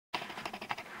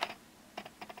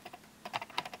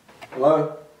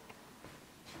Hello?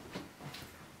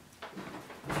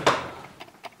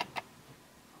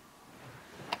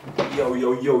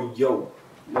 Yo.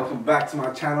 Welcome back to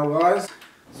my channel, guys.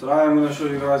 Today I'm going to show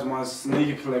you guys my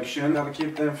sneaker collection. How to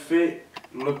keep them fit,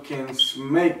 looking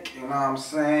smeek, you know what I'm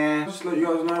saying? Just let you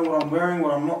guys know what I'm wearing,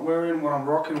 what I'm not wearing, what I'm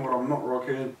rocking, what I'm not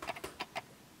rocking.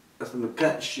 That's the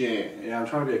cat shit. Yeah, I'm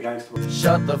trying to be a gangster.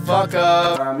 Shut the fuck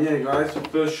up. Yeah guys, so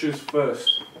first shoes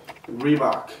first.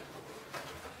 Reebok.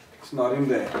 It's not in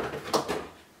there.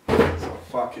 So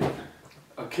fuck it.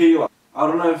 Aquila. I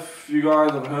don't know if you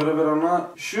guys have heard of it or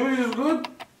not. Shoes is good.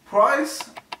 Price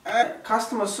and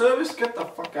customer service, get the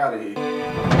fuck out of here.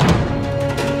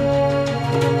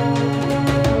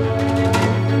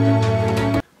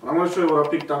 I'm gonna show you what I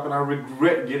picked up and I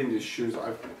regret getting these shoes.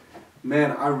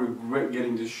 Man, I regret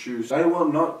getting these shoes. They were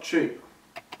not cheap.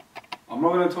 I'm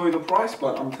not gonna tell you the price,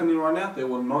 but I'm telling you right now, they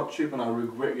were not cheap and I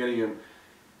regret getting them.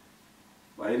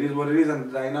 But it is what it is and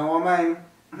they know what I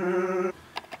mean.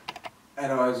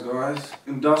 Anyways guys,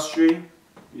 industry,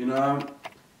 you know,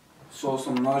 saw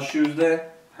some nice shoes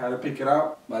there, had to pick it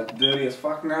up, but dirty as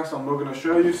fuck now, so I'm not gonna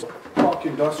show you. Fuck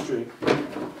industry.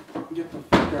 Get the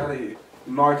fuck out of here.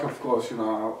 Nike, of course, you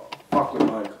know, fuck with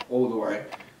Nike all the way.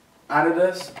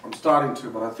 Adidas, I'm starting to,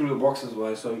 but I threw the boxes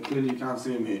away, so clearly you can't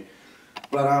see them here.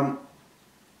 But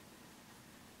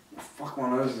fuck, my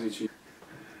nose is itchy.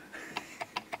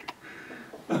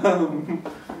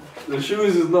 The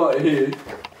shoes is not here,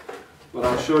 but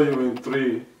I'll show you in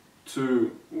 3,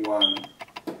 2, 1.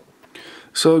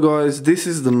 So guys, this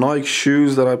is the Nike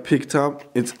shoes that I picked up.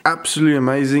 It's absolutely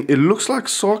amazing. It looks like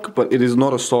sock, but it is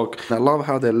not a sock. I love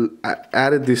how they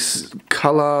added this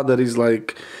color that is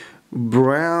like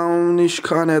brownish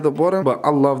kind of at the bottom, but I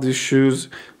love these shoes.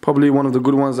 Probably one of the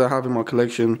good ones I have in my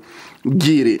collection.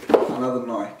 Get it. Another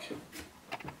Nike.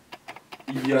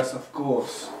 Yes, of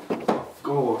course. Of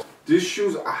course. These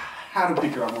shoes, I had to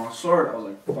pick it up. When I saw it, I was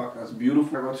like, fuck, that's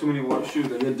beautiful. I got too many white shoes,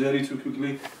 they get dirty too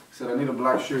quickly. I said, I need a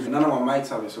black shoe. None of my mates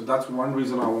have it, so that's one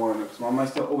reason I wanted it. Because my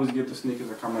mates always get the sneakers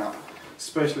that come out.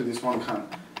 Especially this one kind.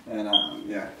 And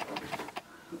yeah.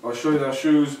 I'll show you those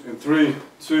shoes in 3,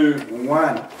 2,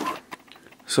 1.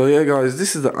 So yeah guys,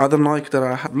 this is the other Nike that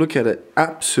I have. Look at it,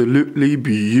 absolutely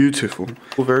beautiful.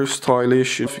 Very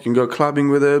stylish, if you can go clubbing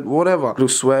with it, whatever. Little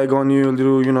swag on you,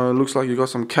 little, you know, it looks like you got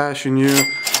some cash in you.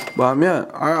 But yeah,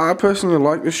 I personally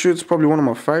like this shoe, it's probably one of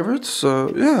my favorites,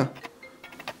 so yeah.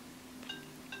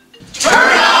 Turn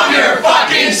off your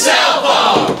fucking cell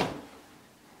phone!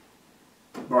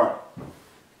 Bro.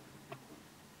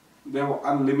 They were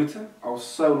unlimited, I was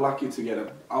so lucky to get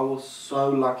them. I was so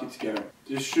lucky to get them.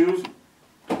 These shoes,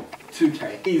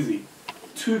 2K, easy.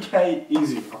 2K,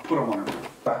 easy. I put them on it.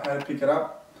 I had to pick it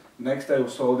up. Next day it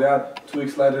was sold out. 2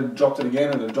 weeks later, dropped it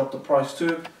again and then dropped the price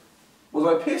too. Was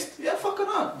I pissed? Yeah, fucking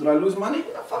not. Did I lose money?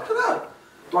 Yeah, fucking not.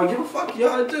 Do I give a fuck?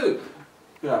 Yeah, I do.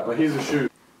 Yeah, but here's the shoe.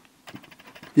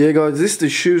 Yeah, guys, this is the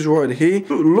shoes right here. It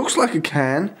looks like a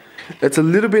can. It's a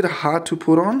little bit hard to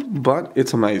put on, but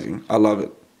it's amazing. I love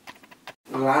it.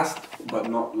 Last but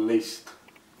not least.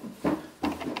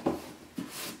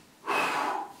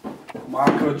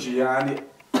 Marco Gianni.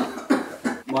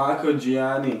 Marco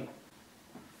Gianni.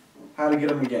 How to get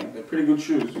them again? They're pretty good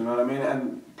shoes, you know what I mean?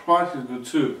 And price is good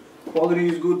too. Quality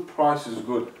is good, price is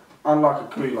good. Unlike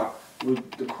Aquila.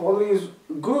 The quality is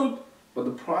good, but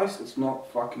the price is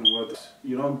not fucking worth it.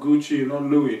 You're not Gucci, you're not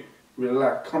Louis.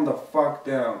 Relax, calm the fuck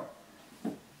down.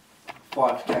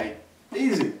 5K.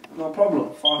 Easy, no problem,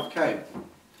 5K.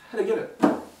 How to get it?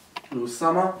 It was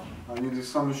summer, I need these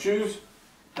summer shoes.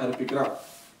 How to pick it up?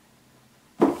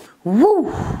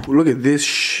 Woo! Look at this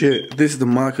shit. This is the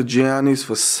Marco Gianni's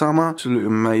for summer. Absolutely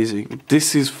amazing.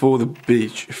 This is for the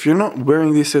beach. If you're not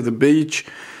wearing this at the beach,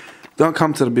 don't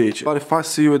come to the beach. But if I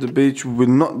see you at the beach with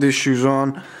not these shoes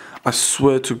on, I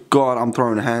swear to God, I'm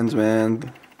throwing hands,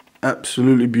 man.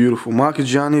 Absolutely beautiful. Marco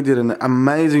Gianni did an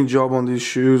amazing job on these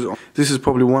shoes. This is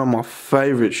probably one of my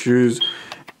favorite shoes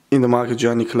in the Marco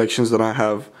Gianni collections that I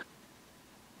have.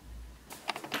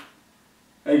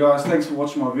 Hey guys, thanks for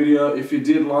watching my video. If you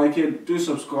did like it, do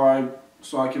subscribe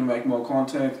so I can make more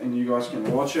content and you guys can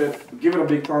watch it. Give it a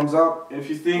big thumbs up. If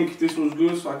you think this was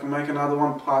good, so I can make another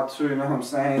one, part 2, you know what I'm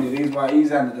saying? It is what it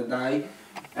is end of the day.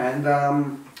 And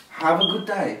have a good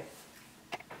day.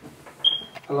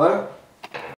 Hello?